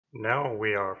Now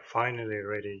we are finally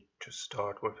ready to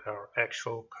start with our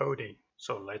actual coding.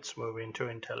 So let's move into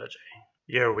IntelliJ.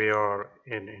 Here we are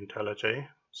in IntelliJ.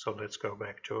 So let's go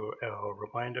back to our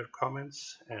reminder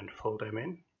comments and fill them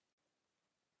in.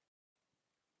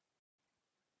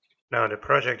 Now the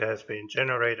project has been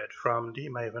generated from the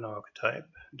Maven archetype.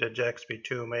 The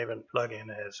JAXB2 Maven plugin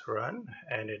has run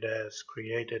and it has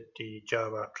created the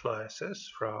Java classes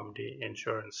from the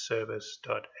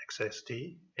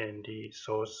insuranceservice.xsd in the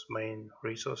source main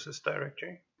resources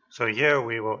directory. So here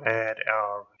we will add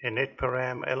our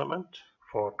initParam element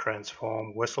for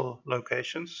transform whistle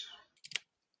locations.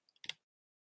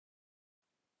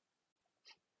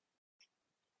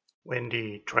 When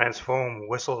the transform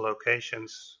whistle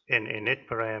locations in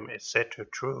initParam is set to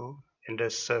true in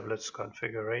this servlet's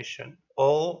configuration,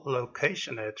 all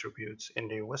location attributes in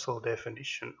the whistle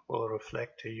definition will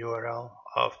reflect the URL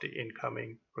of the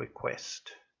incoming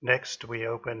request. Next, we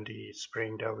open the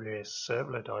Spring WS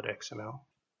servlet.xml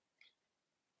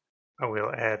and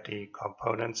we'll add the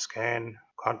component scan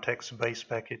context base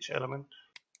package element.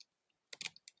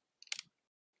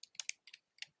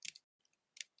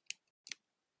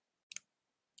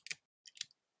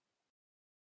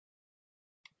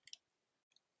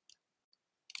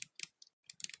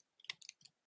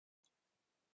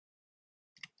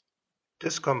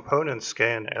 This component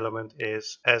scan element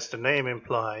is, as the name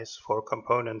implies, for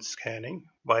component scanning.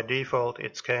 By default,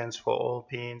 it scans for all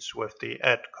beans with the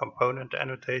 @component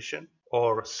annotation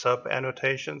or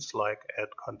sub-annotations like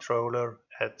 @controller,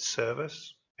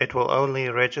 @service. It will only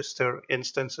register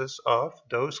instances of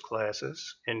those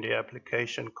classes in the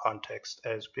application context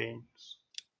as beans.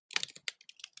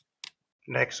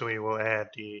 Next, we will add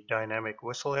the dynamic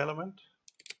whistle element.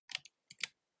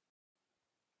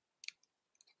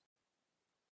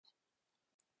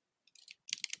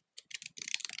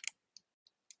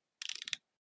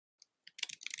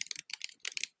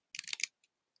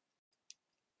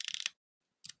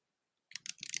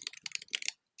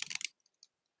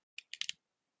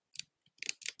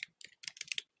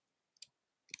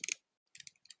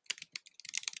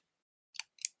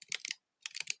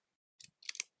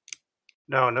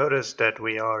 Now notice that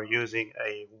we are using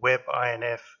a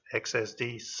webinf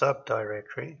xsd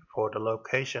subdirectory for the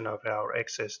location of our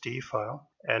xsd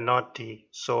file and not the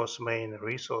source main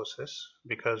resources,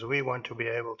 because we want to be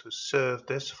able to serve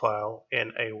this file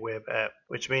in a web app,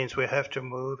 which means we have to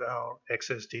move our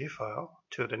xsd file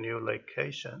to the new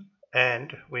location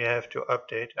and we have to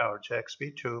update our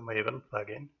JAXB2 Maven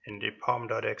plugin in the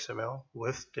pom.xml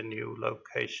with the new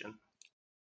location.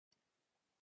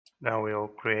 Now we'll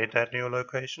create that new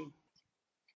location.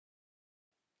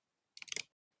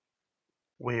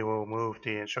 We will move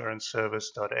the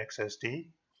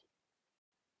insuranceservice.xsd.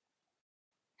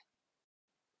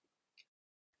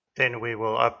 Then we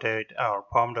will update our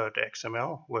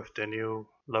pom.xml with the new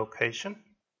location.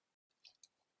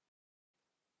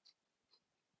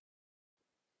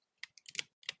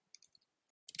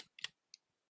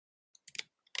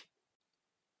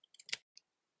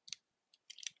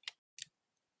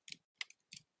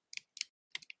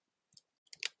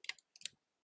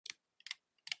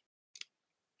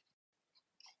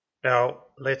 Now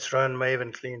let's run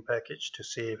Maven clean package to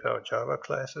see if our Java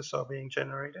classes are being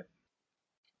generated.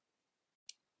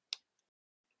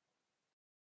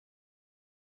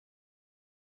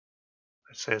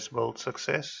 It says build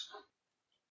success.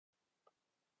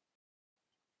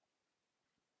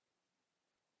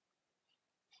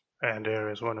 And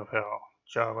there is one of our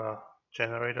Java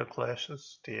generated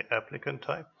classes, the applicant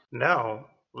type. Now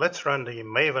let's run the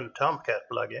Maven Tomcat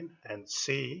plugin and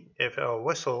see if our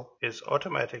whistle is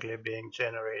automatically being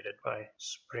generated by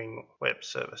Spring Web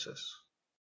Services.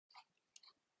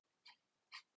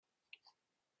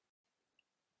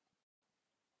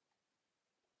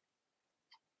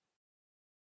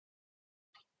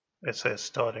 It says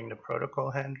starting the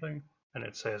protocol handling, and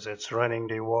it says it's running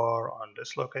the war on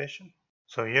this location.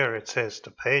 So here it says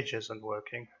the page isn't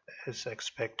working as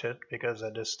expected because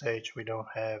at this stage we don't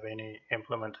have any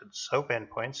implemented SOAP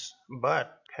endpoints,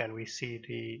 but can we see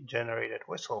the generated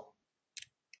whistle?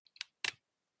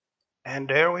 And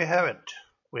there we have it.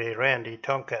 We ran the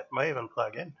Tomcat Maven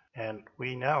plugin and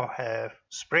we now have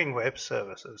Spring Web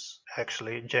Services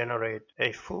actually generate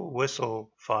a full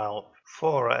whistle file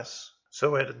for us.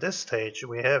 So at this stage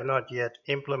we have not yet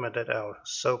implemented our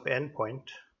SOAP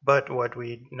endpoint, but what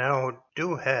we now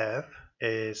do have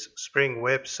is Spring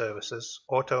Web Services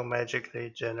auto-magically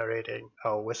generating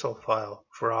our whistle file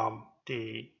from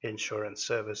the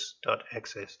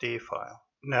insuranceservice.xsd file.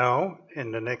 Now,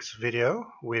 in the next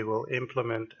video, we will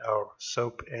implement our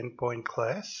SOAP endpoint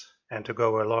class And to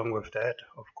go along with that,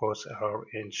 of course, our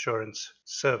insurance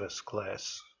service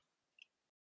class.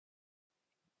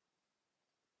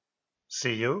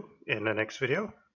 See you in the next video.